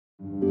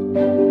The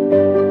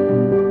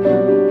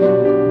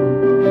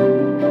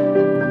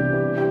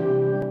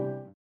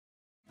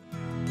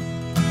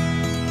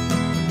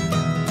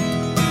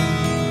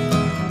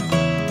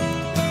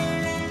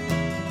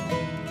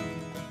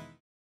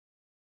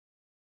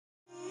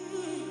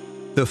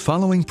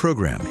following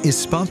program is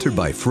sponsored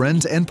by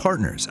friends and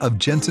partners of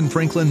Jentezen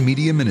Franklin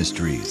Media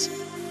Ministries.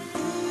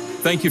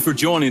 Thank you for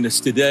joining us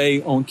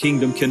today on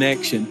Kingdom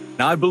Connection.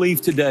 I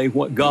believe today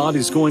what God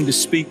is going to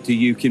speak to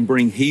you can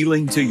bring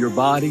healing to your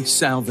body,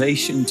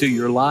 salvation to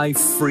your life,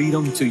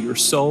 freedom to your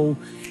soul.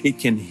 It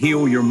can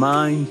heal your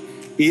mind.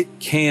 It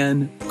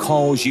can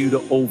cause you to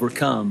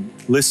overcome.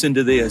 Listen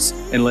to this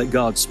and let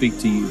God speak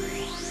to you.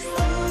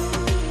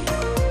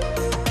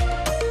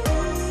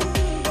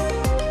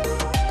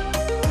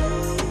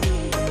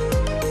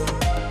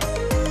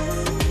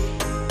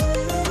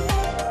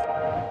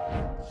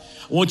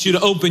 I want you to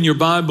open your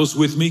Bibles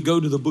with me. Go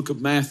to the book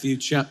of Matthew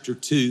chapter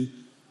 2.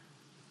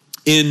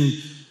 In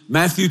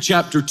Matthew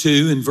chapter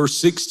 2 in verse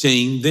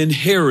 16, then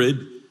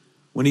Herod,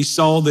 when he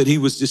saw that he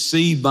was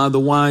deceived by the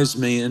wise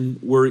men,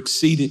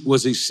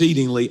 was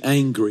exceedingly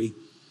angry.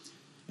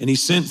 And he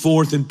sent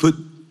forth and put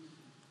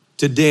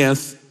to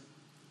death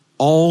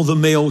all the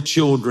male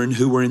children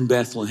who were in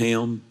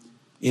Bethlehem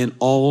in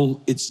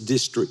all its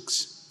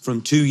districts, from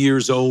 2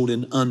 years old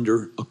and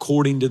under,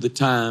 according to the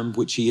time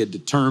which he had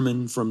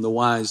determined from the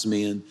wise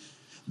men.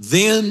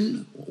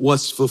 Then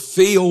was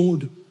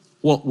fulfilled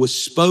what was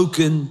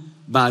spoken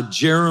by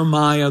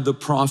Jeremiah the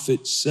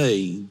prophet,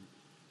 saying,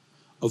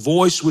 a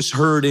voice was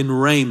heard in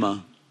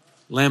Ramah,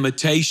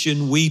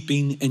 lamentation,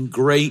 weeping, and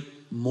great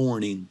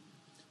mourning.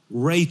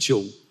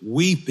 Rachel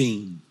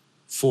weeping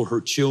for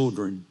her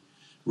children,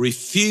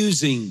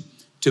 refusing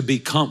to be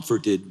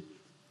comforted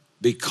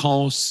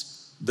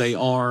because they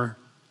are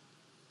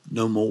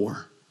no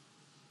more.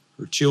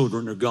 Her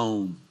children are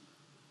gone,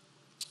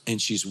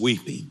 and she's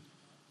weeping.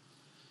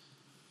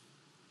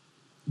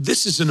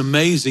 This is an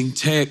amazing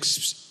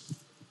text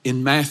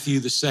in Matthew,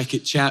 the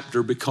 2nd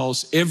chapter,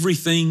 because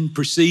everything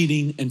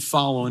preceding and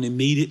following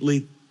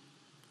immediately,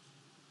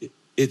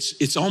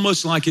 it's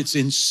almost like it's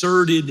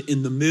inserted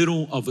in the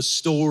middle of a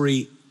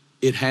story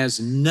it has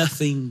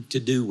nothing to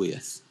do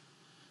with.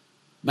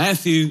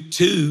 Matthew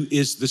 2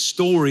 is the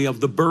story of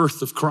the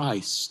birth of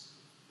Christ.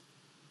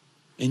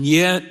 And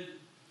yet,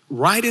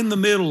 right in the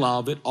middle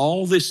of it,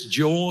 all this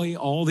joy,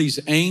 all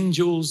these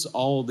angels,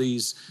 all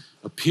these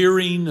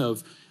appearing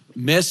of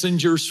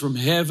messengers from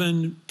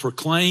heaven,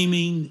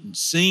 proclaiming,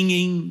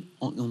 singing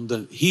on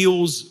the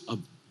hills of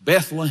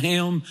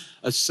Bethlehem,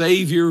 a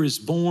Savior is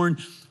born.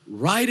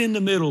 Right in the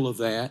middle of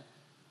that,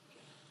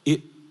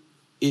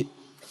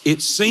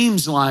 it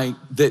seems like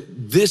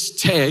that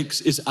this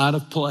text is out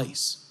of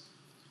place.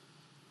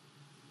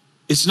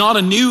 It's not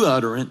a new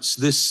utterance,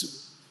 this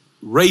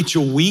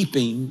Rachel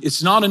weeping.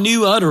 It's not a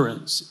new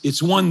utterance.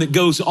 It's one that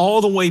goes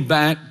all the way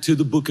back to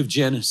the book of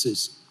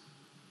Genesis.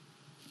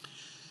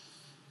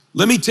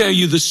 Let me tell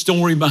you the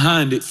story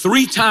behind it.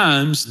 3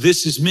 times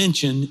this is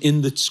mentioned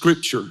in the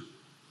scripture.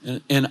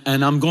 And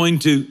I'm going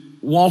to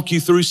walk you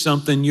through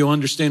something. You'll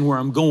understand where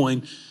I'm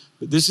going.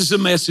 But this is a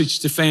message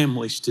to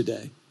families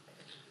today.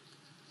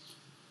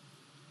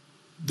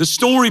 The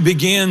story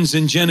begins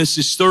in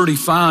Genesis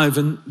 35,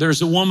 and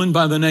there's a woman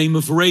by the name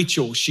of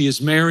Rachel. She is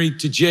married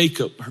to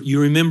Jacob.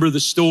 You remember the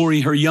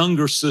story. Her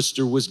younger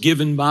sister was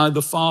given by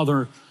the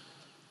father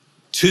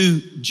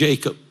to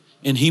Jacob,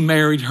 and he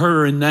married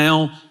her, and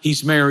now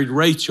he's married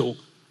Rachel,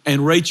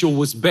 and Rachel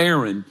was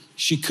barren.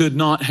 She could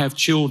not have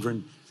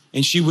children,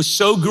 and she was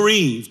so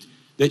grieved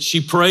that she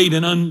prayed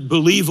an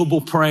unbelievable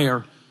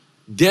prayer,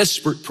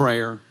 desperate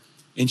prayer,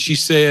 and she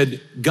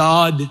said,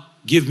 God,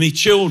 give me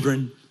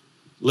children.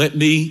 Let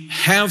me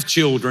have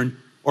children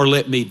or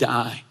let me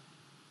die.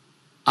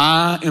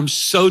 I am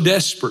so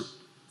desperate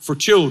for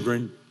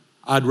children,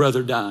 I'd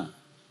rather die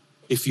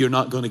if you're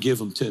not going to give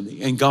them to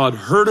me. And God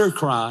heard her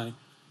cry,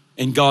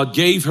 and God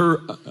gave her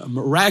a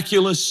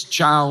miraculous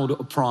child,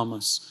 a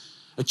promise,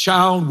 a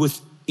child with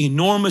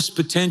enormous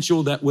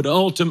potential that would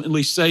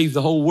ultimately save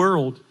the whole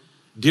world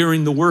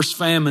during the worst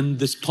famine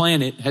this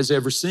planet has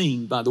ever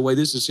seen. By the way,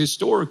 this is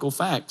historical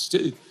facts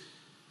too.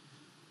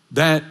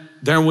 That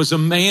there was a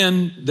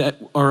man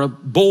or a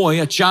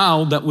boy, a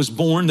child that was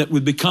born that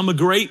would become a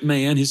great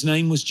man. His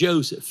name was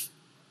Joseph.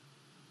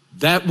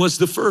 That was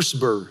the first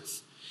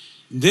birth.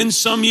 And then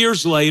some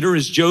years later,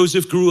 as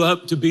Joseph grew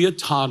up to be a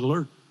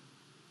toddler,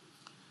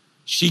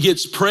 she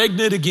gets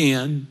pregnant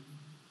again,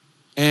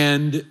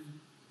 and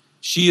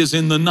she is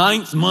in the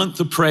 9th month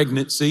of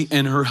pregnancy,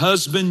 and her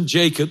husband,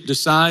 Jacob,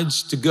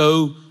 decides to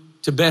go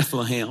to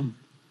Bethlehem.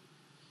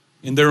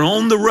 And they're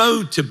on the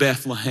road to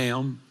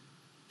Bethlehem.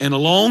 And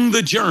along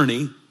the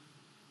journey,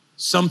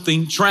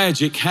 something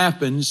tragic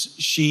happens.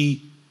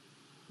 She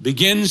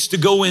begins to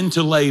go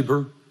into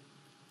labor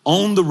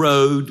on the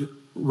road,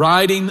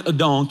 riding a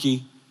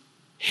donkey,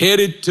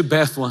 headed to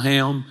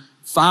Bethlehem.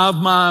 5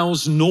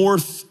 miles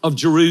north of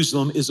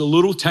Jerusalem is a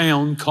little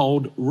town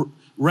called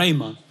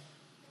Ramah.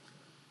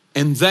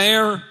 And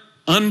there,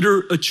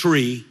 under a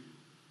tree,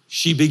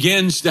 she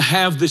begins to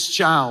have this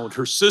child.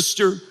 Her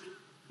sister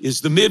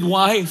is the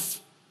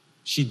midwife.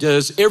 She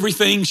does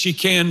everything she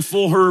can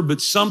for her, but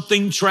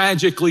something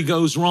tragically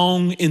goes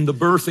wrong in the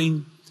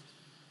birthing.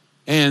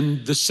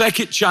 And the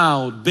second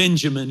child,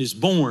 Benjamin, is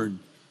born,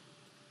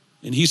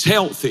 and he's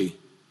healthy.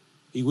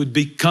 He would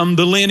become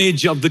the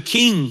lineage of the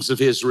kings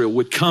of Israel,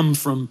 would come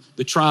from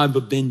the tribe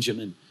of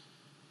Benjamin.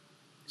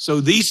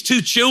 So these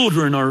two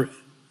children are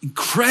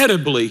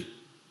incredibly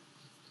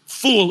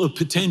full of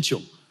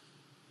potential.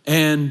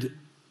 And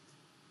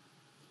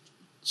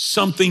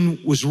something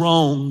was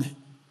wrong.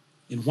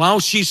 And while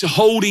she's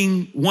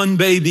holding one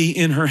baby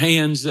in her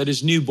hands that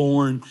is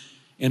newborn,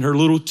 and her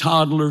little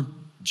toddler,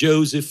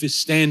 Joseph, is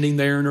standing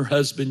there, and her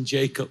husband,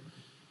 Jacob,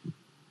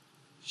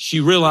 she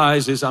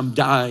realizes, I'm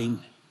dying.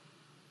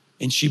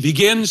 And she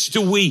begins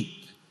to weep.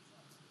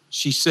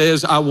 She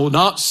says, I will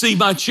not see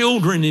my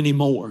children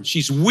anymore.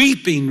 She's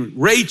weeping,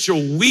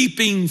 Rachel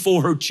weeping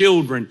for her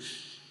children.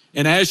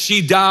 And as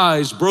she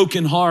dies,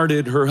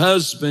 brokenhearted, her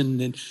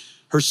husband and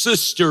her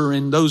sister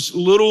and those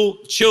little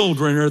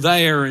children are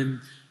there, and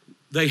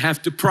they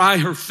have to pry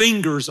her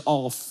fingers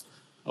off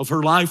of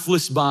her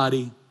lifeless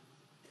body.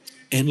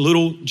 And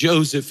little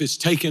Joseph is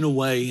taken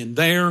away. And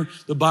there,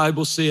 the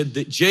Bible said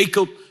that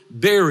Jacob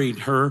buried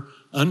her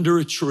under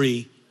a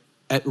tree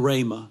at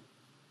Ramah.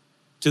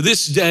 To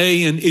this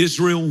day in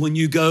Israel, when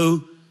you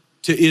go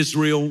to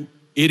Israel,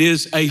 it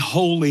is a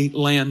holy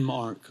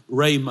landmark,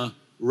 Ramah,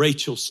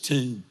 Rachel's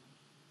tomb.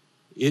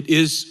 It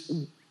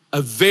is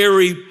a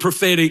very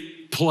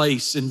prophetic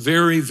place and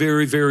very,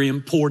 very, very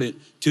important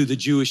to the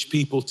Jewish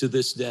people to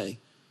this day.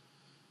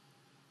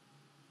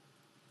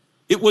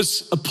 It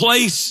was a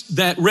place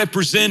that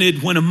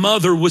represented when a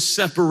mother was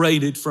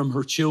separated from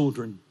her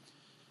children.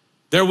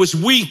 There was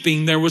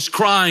weeping, there was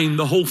crying,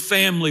 the whole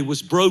family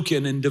was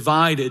broken and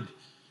divided.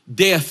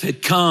 Death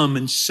had come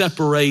and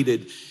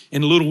separated,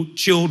 and little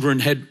children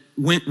had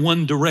went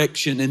one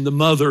direction, and the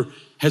mother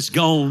has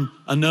gone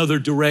another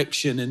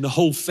direction, and the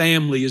whole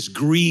family is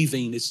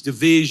grieving. It's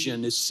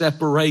division, it's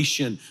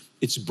separation,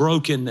 it's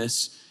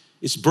brokenness,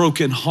 it's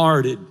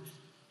brokenhearted.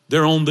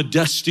 They're on the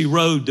dusty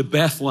road to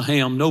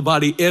Bethlehem.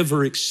 Nobody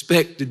ever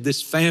expected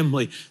this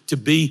family to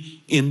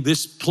be in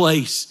this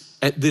place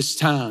at this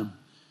time.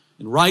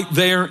 And right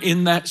there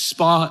in that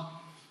spot,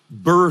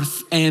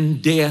 birth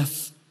and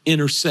death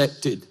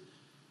intersected.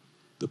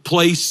 The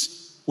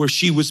place where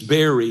she was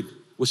buried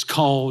was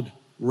called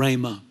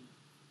Ramah.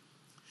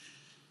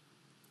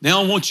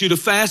 Now I want you to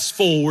fast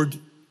forward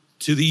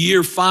to the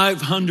year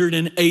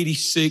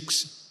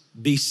 586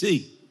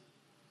 BC.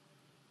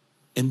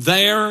 And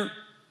there,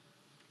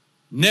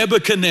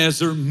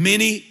 Nebuchadnezzar,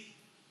 many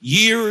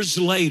years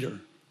later,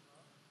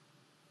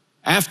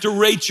 after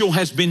Rachel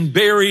has been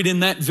buried in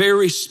that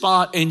very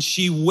spot, and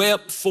she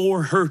wept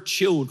for her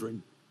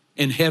children,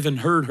 and heaven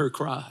heard her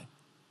cry.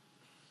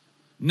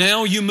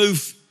 Now you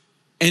move,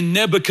 and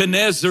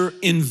Nebuchadnezzar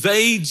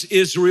invades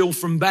Israel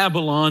from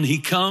Babylon. He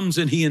comes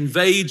and he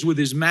invades with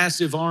his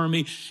massive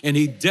army, and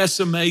he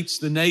decimates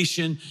the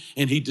nation,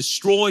 and he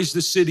destroys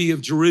the city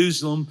of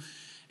Jerusalem,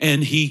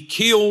 and he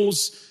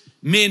kills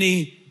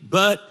many,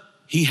 but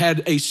he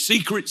had a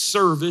secret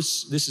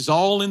service. This is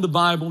all in the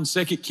Bible in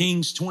 2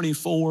 Kings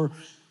 24.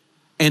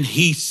 And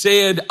he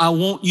said, I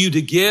want you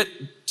to get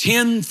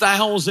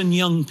 10,000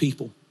 young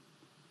people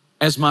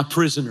as my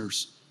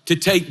prisoners to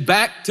take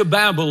back to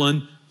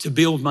Babylon to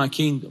build my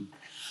kingdom.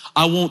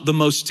 I want the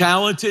most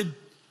talented,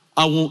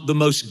 I want the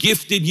most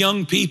gifted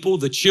young people,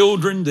 the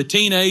children, the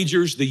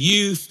teenagers, the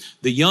youth,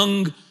 the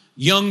young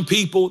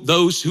people,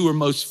 those who are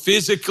most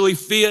physically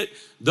fit,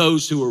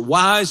 those who are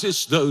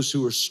wisest, those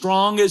who are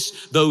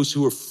strongest, those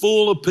who are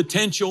full of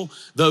potential,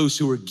 those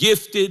who are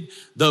gifted,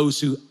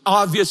 those who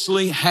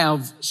obviously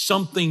have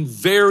something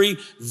very,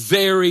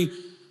 very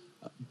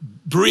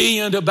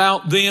brilliant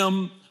about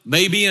them,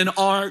 maybe in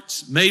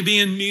arts, maybe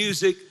in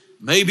music,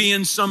 maybe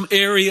in some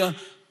area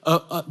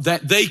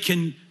that they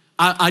can.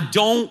 I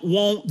don't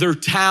want their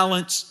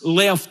talents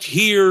left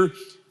here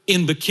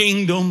in the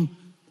kingdom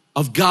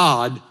of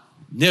God.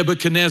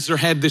 Nebuchadnezzar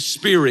had this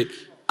spirit.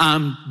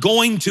 I'm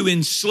going to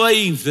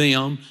enslave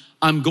them.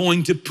 I'm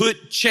going to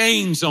put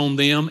chains on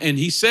them. And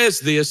he says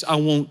this, I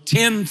want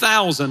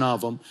 10,000 of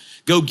them.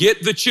 Go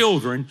get the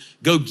children,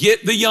 go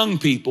get the young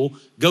people,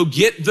 go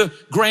get the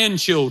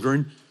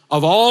grandchildren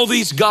of all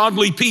these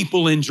godly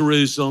people in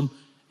Jerusalem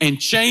and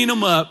chain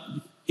them up.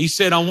 He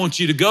said, I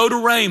want you to go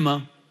to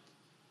Ramah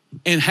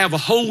and have a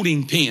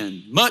holding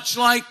pen, much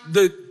like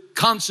the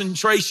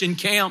concentration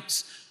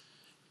camps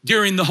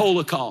during the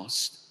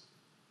Holocaust.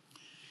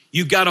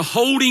 You've got a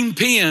holding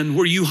pen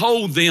where you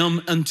hold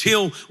them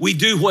until we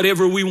do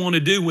whatever we want to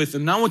do with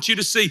them. Now I want you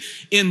to see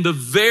in the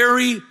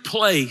very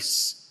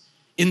place,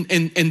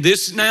 and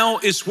this now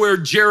is where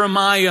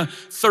Jeremiah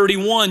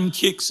 31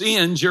 kicks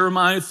in.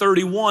 Jeremiah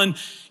 31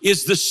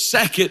 is the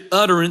second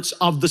utterance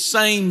of the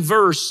same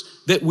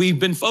verse that we've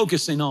been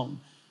focusing on.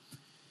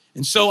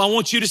 And so I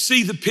want you to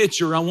see the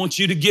picture. I want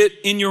you to get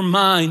in your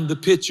mind the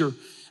picture.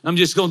 I'm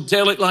just going to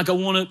tell it like I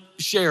want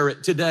to share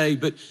it today,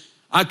 but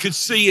I could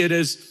see it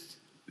as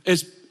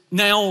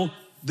now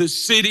the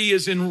city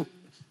is in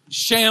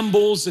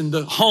shambles and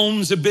the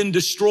homes have been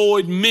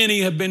destroyed.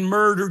 Many have been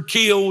murdered,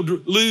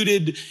 killed,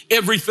 looted,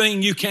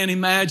 everything you can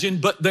imagine.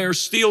 But there are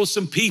still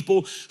some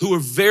people who are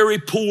very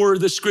poor,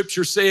 the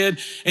scripture said,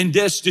 and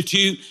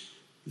destitute.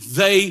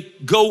 They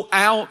go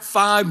out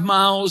 5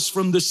 miles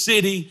from the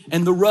city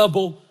and the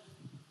rubble,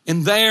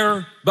 and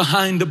there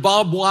behind a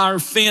barbed wire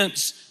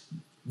fence,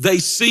 they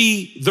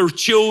see their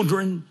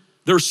children,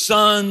 their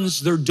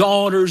sons, their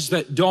daughters,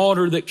 that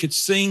daughter that could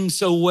sing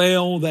so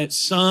well, that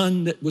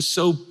son that was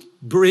so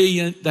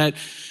brilliant, that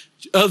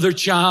other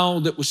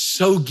child that was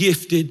so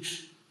gifted.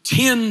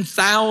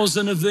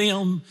 10,000 of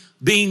them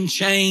being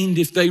chained.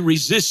 If they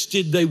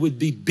resisted, they would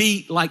be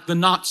beat like the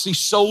Nazi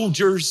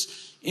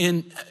soldiers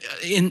in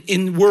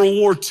World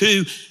War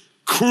II.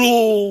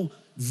 Cruel,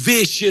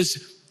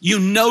 vicious. You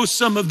know,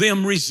 some of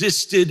them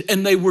resisted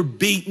and they were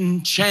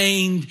beaten,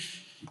 chained.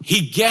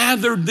 He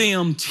gathered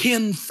them,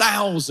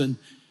 10,000,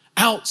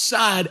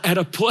 outside at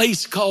a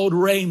place called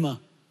Ramah.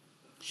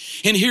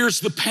 And here's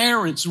the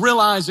parents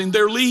realizing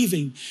they're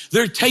leaving.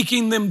 They're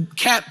taking them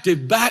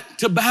captive back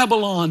to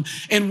Babylon,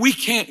 and we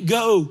can't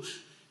go.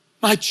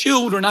 My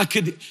children,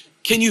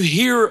 can you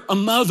hear a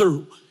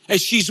mother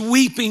as she's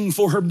weeping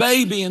for her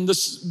baby and the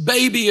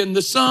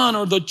son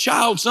or the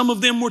child? Some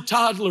of them were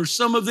toddlers.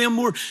 Some of them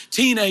were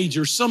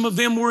teenagers. Some of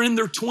them were in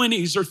their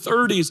 20s or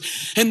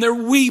 30s, and they're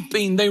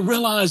weeping. They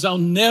realize, I'll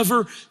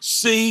never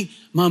see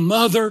my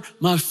mother,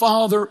 my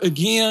father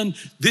again.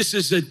 This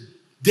is a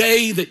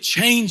day that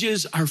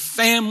changes our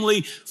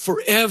family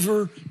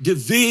forever.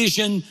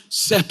 Division,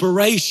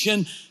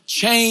 separation,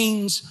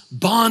 chains,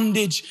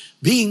 bondage,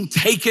 being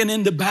taken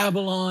into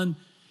Babylon.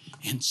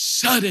 And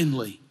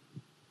suddenly,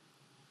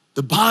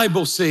 the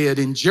Bible said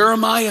in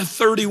Jeremiah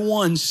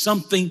 31,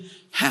 something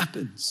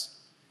happens.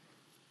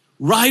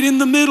 Right in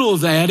the middle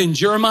of that, in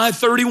Jeremiah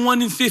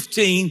 31 and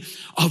 15,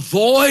 a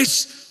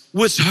voice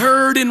was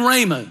heard in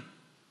Ramah.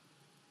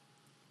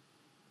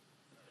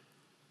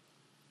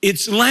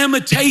 It's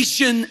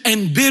lamentation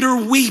and bitter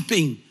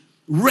weeping.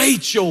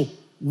 Rachel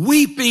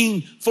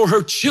weeping for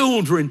her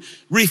children,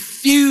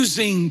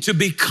 refusing to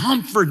be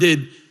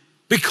comforted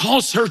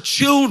because her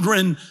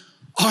children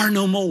are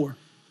no more.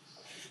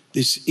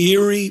 This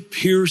eerie,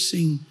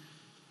 piercing,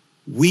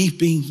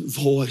 weeping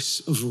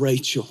voice of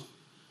Rachel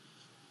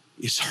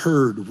is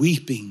heard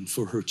weeping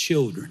for her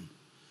children,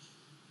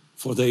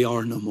 for they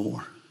are no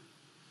more.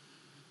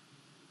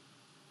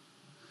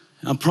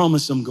 I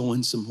promise I'm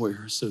going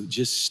somewhere, so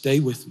just stay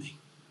with me.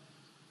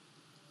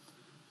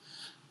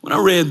 When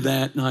I read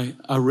that, and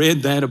I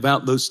read that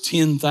about those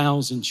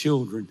 10,000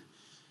 children,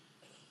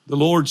 the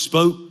Lord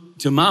spoke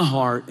to my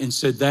heart and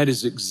said, that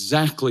is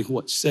exactly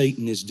what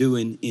Satan is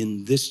doing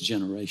in this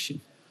generation.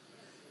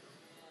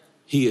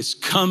 He is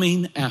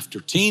coming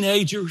after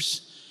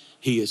teenagers.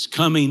 He is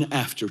coming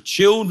after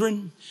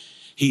children.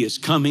 He is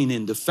coming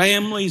into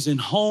families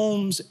and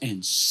homes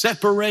and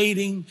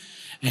separating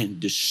and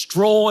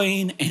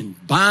destroying and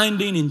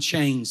binding in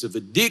chains of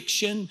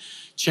addiction,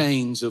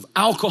 chains of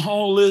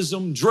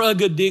alcoholism,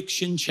 drug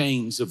addiction,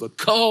 chains of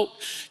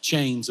occult,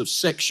 chains of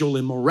sexual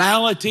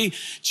immorality,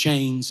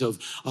 chains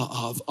of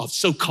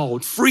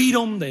so-called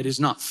freedom that is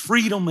not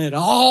freedom at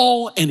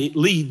all, and it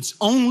leads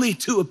only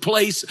to a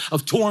place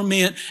of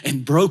torment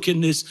and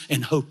brokenness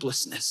and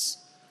hopelessness.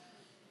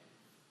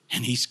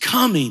 And he's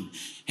coming.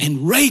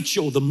 And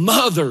Rachel, the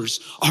mothers,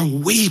 are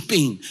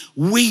weeping.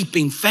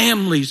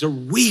 Families are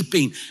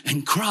weeping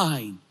and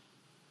crying.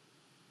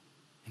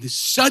 And it's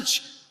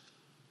such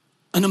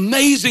an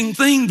amazing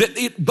thing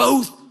that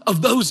both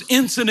of those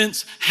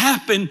incidents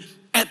happen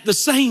at the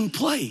same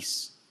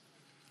place.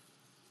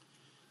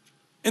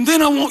 And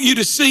then I want you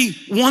to see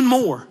one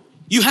more.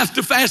 You have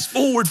to fast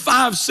forward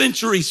 5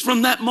 centuries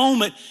from that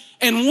moment,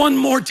 and one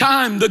more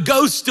time the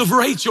ghost of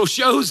Rachel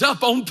shows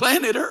up on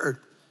planet Earth.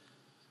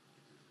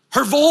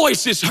 Her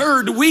voice is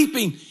heard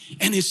weeping,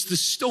 and it's the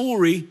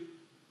story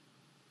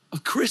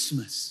of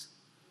Christmas.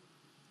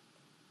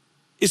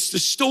 It's the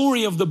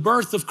story of the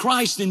birth of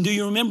Christ. And do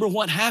you remember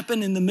what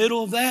happened in the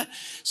middle of that?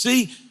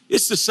 See,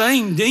 it's the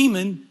same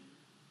demon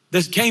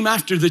that came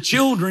after the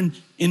children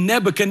in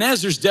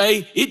Nebuchadnezzar's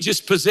day. It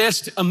just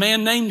possessed a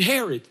man named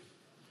Herod.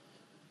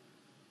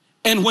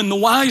 And when the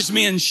wise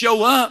men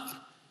show up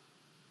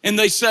and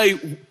they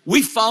say,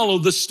 we follow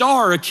the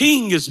star, a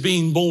king is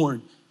being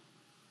born,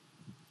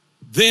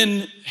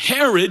 then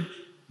Herod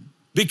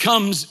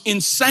becomes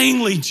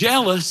insanely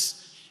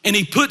jealous, and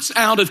he puts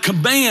out a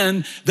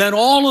command that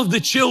all of the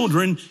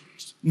children,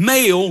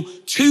 male,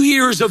 2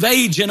 years of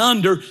age and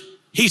under,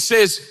 he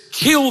says,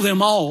 kill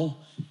them all.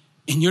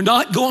 And you're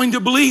not going to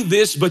believe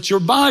this, but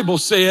your Bible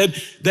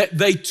said that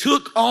they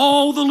took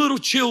all the little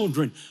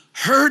children,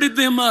 herded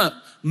them up,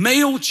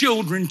 male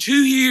children, 2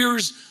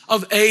 years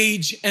of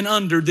age and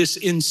under. This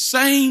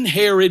insane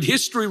Herod,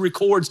 history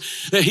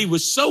records that he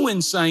was so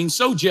insane,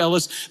 so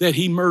jealous, that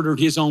he murdered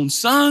his own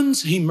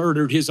sons, he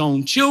murdered his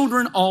own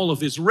children, all of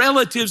his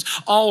relatives,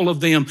 all of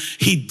them.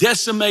 He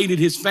decimated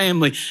his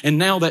family, and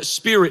now that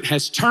spirit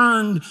has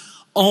turned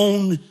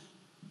on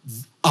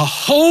a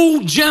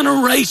whole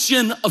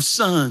generation of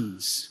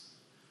sons.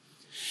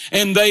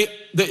 And they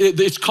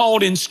it's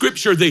called in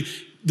Scripture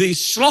the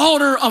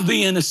slaughter of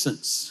the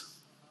innocents.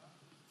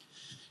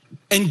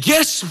 And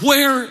guess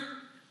where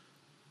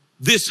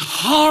this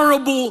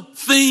horrible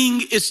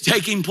thing is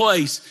taking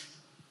place?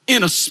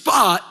 In a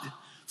spot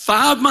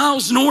 5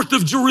 miles north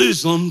of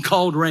Jerusalem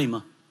called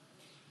Ramah.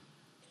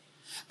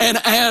 And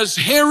as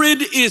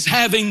Herod is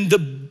having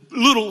the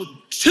little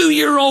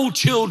 2-year-old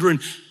children,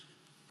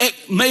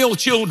 male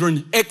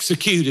children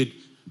executed,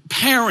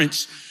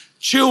 parents,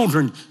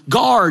 children,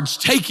 guards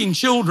taking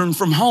children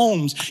from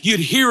homes.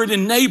 You'd hear it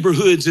in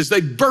neighborhoods as they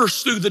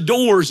burst through the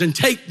doors and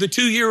take the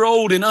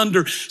 2-year-old and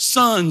under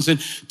sons and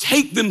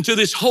take them to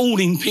this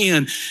holding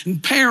pen.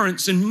 And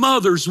parents and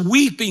mothers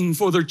weeping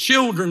for their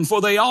children, for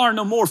they are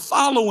no more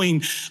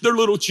following their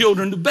little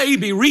children. The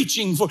baby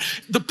reaching for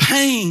the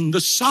pain,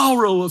 the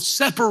sorrow of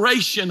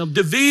separation, of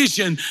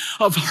division,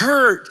 of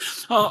hurt,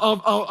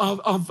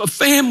 of a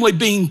family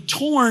being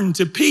torn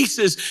to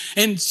pieces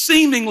and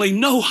seemingly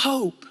no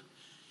hope.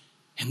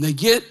 And they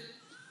get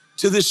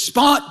to this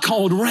spot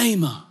called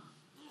Ramah.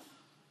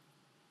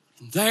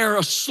 And there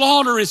a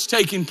slaughter is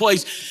taking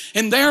place.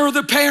 And there are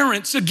the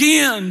parents,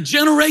 again,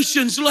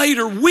 generations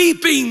later,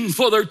 weeping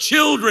for their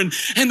children.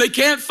 And they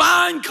can't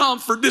find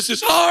comfort. This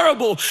is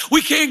horrible.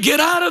 We can't get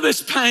out of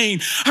this pain.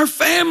 Our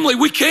family,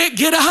 we can't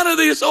get out of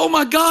this. Oh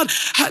my God,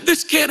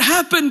 this can't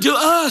happen to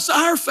us,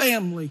 our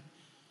family.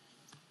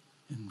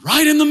 And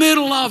right in the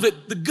middle of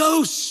it, the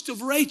ghost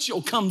of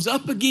Rachel comes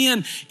up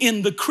again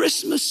in the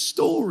Christmas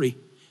story.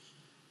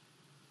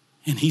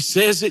 And he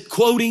says it,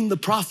 quoting the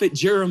prophet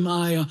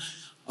Jeremiah,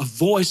 a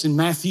voice in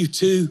Matthew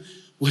 2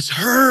 was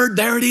heard,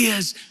 there it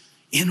is,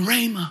 in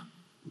Ramah.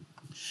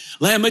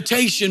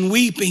 Lamentation,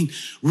 weeping,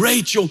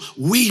 Rachel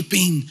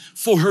weeping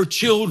for her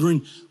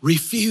children,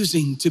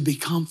 refusing to be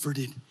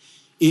comforted.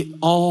 It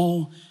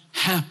all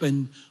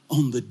happened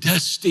on the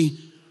dusty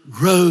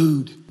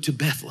road to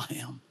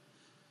Bethlehem.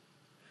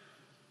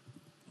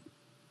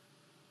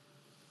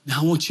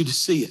 Now I want you to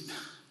see it.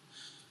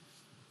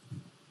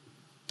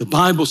 The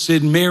Bible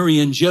said Mary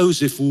and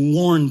Joseph were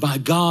warned by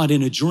God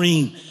in a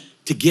dream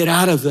to get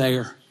out of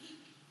there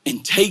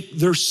and take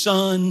their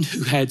son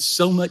who had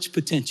so much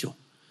potential,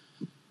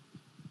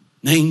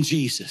 named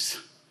Jesus,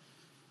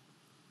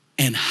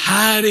 and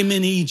hide him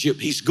in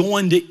Egypt. He's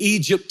going to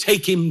Egypt,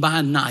 take him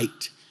by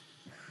night.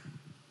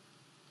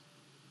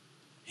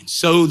 And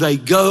so they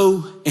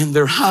go and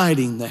they're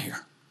hiding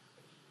there.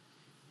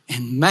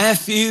 And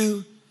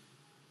Matthew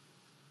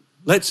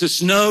lets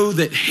us know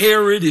that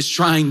Herod is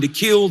trying to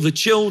kill the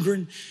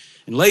children.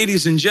 And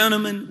ladies and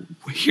gentlemen,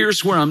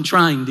 here's where I'm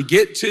trying to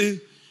get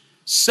to.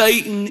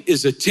 Satan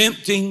is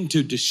attempting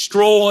to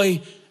destroy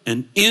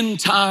an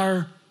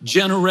entire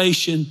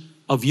generation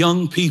of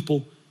young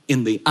people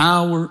in the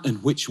hour in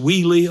which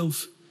we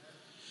live.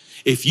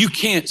 If you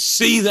can't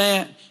see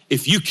that,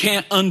 if you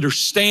can't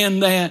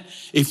understand that,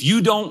 if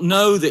you don't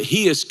know that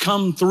he has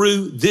come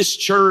through this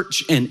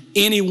church and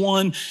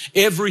anyone,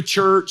 every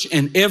church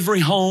and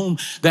every home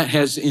that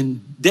has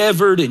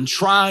endeavored and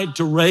tried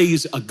to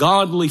raise a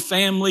godly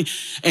family,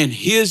 and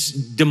his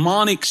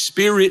demonic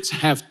spirits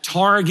have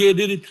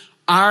targeted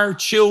our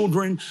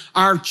children,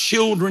 our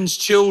children's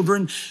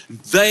children,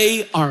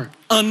 they are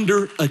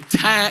under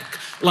attack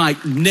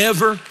like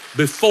never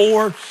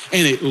before.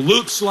 And it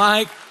looks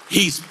like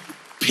he's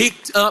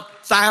picked up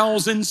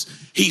thousands.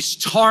 He's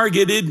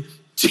targeted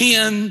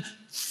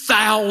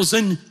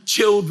 10,000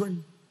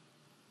 children.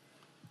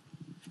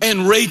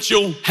 And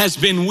Rachel has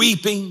been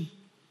weeping.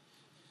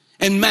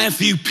 And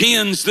Matthew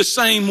pens the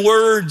same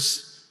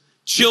words.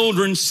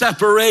 Children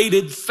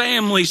separated,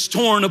 families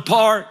torn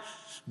apart,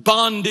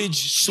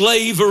 bondage,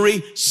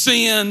 slavery,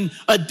 sin,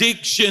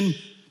 addiction,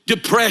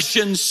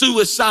 depression,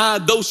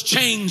 suicide. Those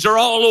chains are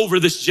all over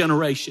this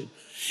generation.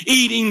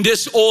 Eating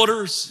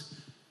disorders,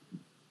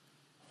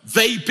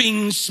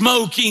 vaping,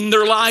 smoking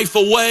their life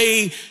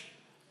away,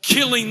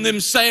 killing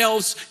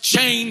themselves,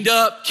 chained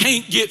up,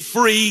 can't get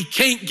free,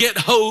 can't get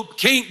hope,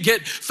 can't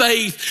get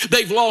faith.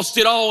 They've lost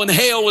it all, and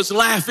hell is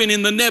laughing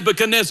in the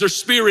Nebuchadnezzar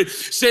spirit,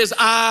 says,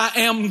 I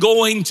am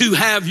going to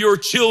have your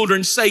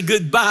children say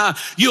goodbye.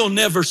 You'll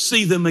never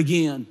see them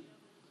again.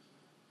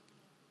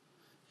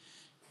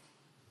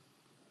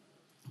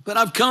 But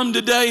I've come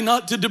today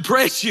not to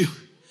depress you.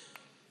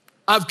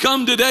 I've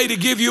come today to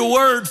give you a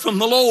word from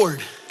the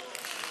Lord.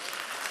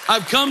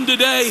 I've come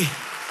today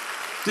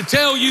to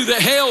tell you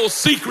that hell's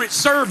secret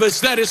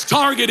service that has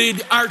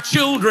targeted our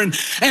children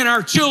and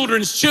our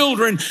children's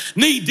children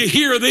need to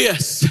hear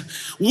this.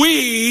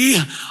 We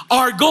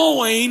are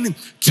going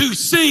to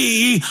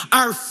see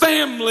our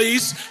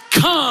families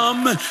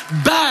come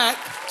back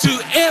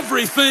to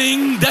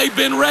everything they've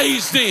been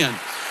raised in.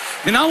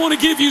 And I want to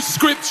give you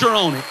scripture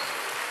on it.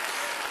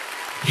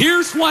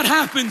 Here's what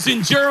happens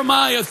in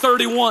Jeremiah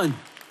 31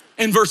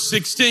 and verse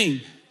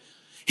 16.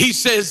 He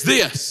says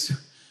this.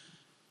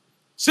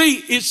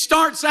 See, it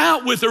starts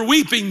out with her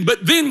weeping,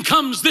 but then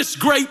comes this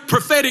great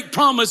prophetic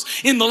promise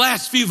in the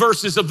last few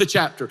verses of the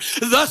chapter.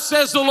 Thus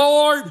says the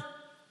Lord,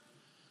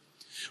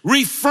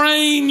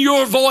 refrain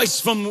your voice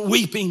from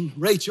weeping,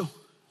 Rachel.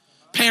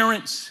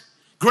 Parents,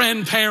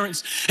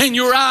 grandparents, and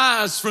your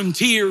eyes from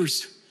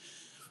tears.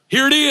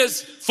 Here it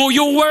is. For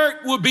your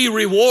work will be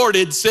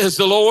rewarded, says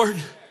the Lord.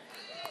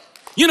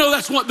 You know,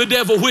 that's what the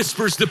devil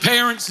whispers to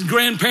parents and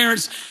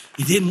grandparents.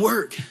 It didn't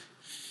work.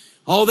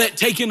 All that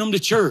taking them to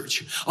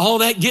church, all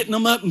that getting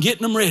them up and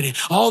getting them ready,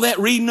 all that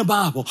reading the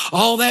Bible,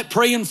 all that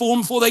praying for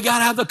them before they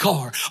got out of the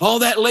car, all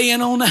that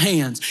laying on the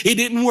hands, it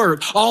didn't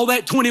work. All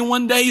that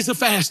 21 days of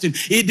fasting,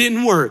 it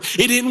didn't work.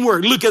 It didn't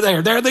work. Look at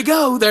there. There they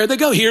go. There they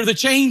go. Hear the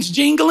chains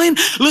jingling?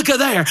 Look at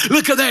there.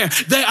 Look at there.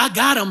 I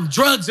got them.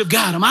 Drugs have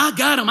got them. I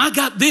got them. I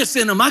got this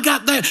in them. I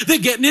got that. They're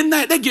getting in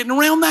that. They're getting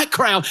around that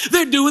crowd.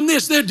 They're doing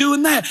this. They're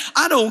doing that.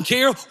 I don't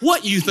care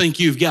what you think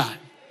you've got.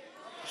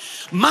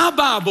 My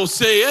Bible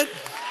said,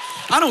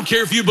 I don't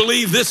care if you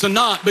believe this or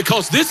not,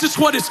 because this is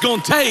what it's going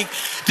to take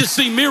to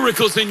see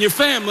miracles in your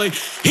family.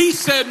 He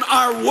said,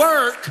 our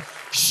work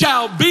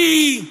shall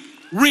be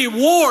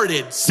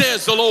rewarded,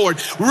 says the Lord.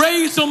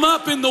 Raise them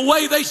up in the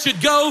way they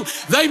should go.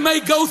 They may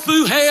go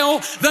through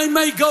hell. They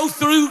may go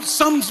through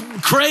some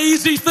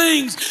crazy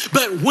things.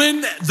 But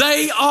when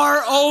they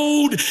are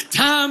old,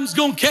 time's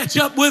going to catch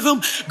up with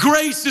them.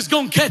 Grace is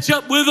going to catch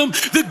up with them.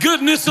 The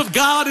goodness of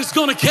God is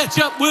going to catch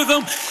up with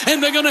them.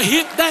 And they're going to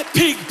hit that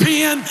pig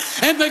pen.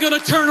 And they're going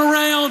to turn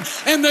around.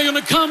 And they're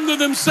going to come to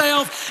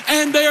themselves.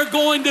 And they're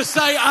going to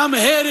say, I'm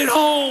headed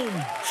home.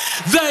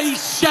 They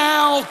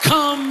shall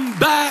come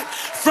back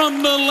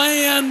from the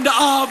land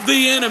of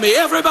the enemy.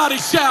 Everybody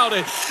shout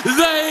it.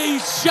 They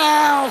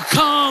shall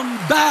come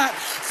back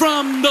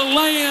from the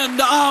land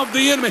of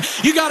the enemy.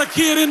 You got a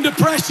kid in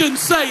depression,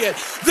 say it.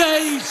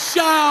 They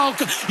shall.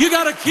 You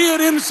got a kid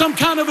in some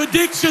kind of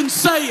addiction,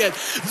 say it.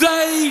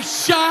 They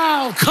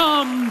shall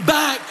come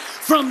back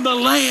from the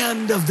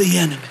land of the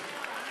enemy.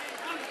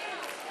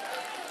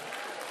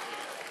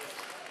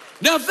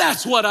 Now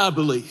that's what I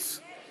believe.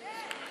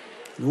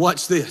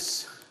 Watch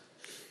this.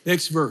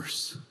 Next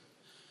verse.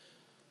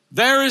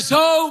 There is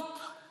hope.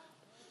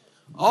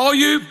 All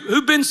you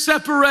who've been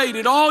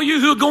separated, all you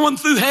who are going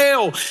through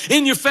hell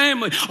in your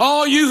family,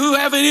 all you who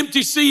have an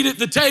empty seat at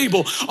the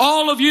table,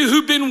 all of you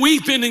who've been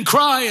weeping and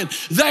crying,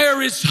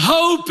 there is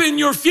hope in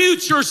your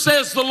future,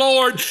 says the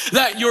Lord,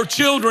 that your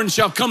children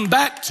shall come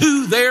back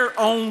to their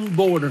own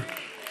border.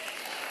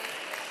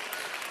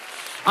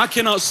 I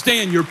cannot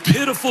stand your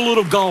pitiful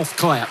little golf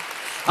clap.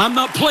 I'm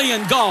not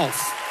playing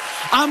golf.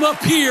 I'm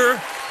up here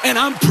and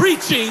I'm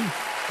preaching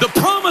the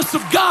promise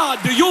of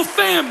God to your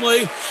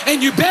family,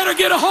 and you better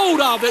get a hold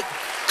of it,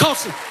 because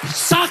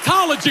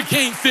psychology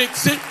can't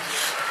fix it.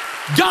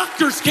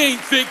 Doctors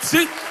can't fix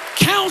it.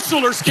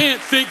 Counselors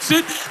can't fix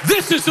it.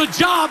 This is a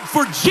job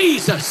for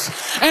Jesus.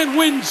 And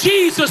when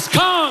Jesus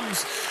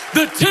comes,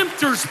 the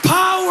tempter's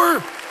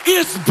power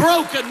is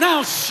broken.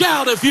 Now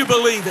shout if you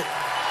believe it.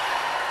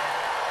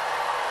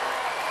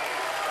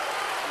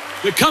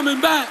 They're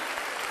coming back.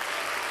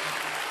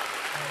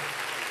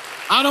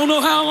 I don't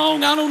know how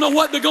long, I don't know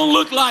what they're going to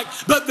look like,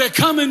 but they're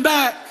coming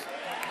back.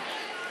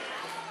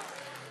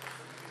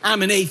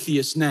 I'm an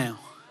atheist now.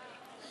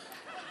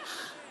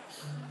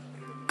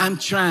 I'm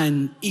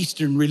trying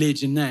Eastern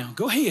religion now.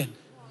 Go ahead.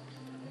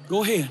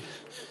 Go ahead.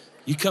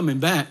 You coming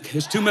back.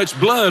 There's too much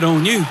blood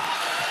on you.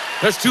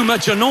 There's too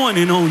much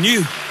anointing on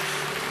you.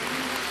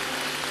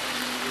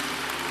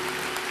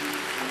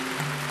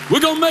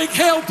 We're going to make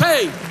hell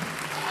pay.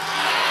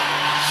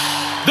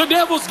 The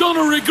devil's going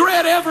to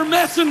regret ever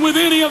messing with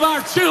any of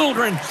our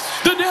children.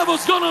 The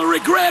devil's going to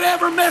regret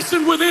ever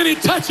messing with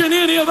touching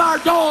any of our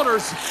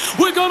daughters.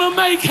 We're going to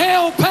make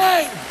hell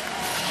pay.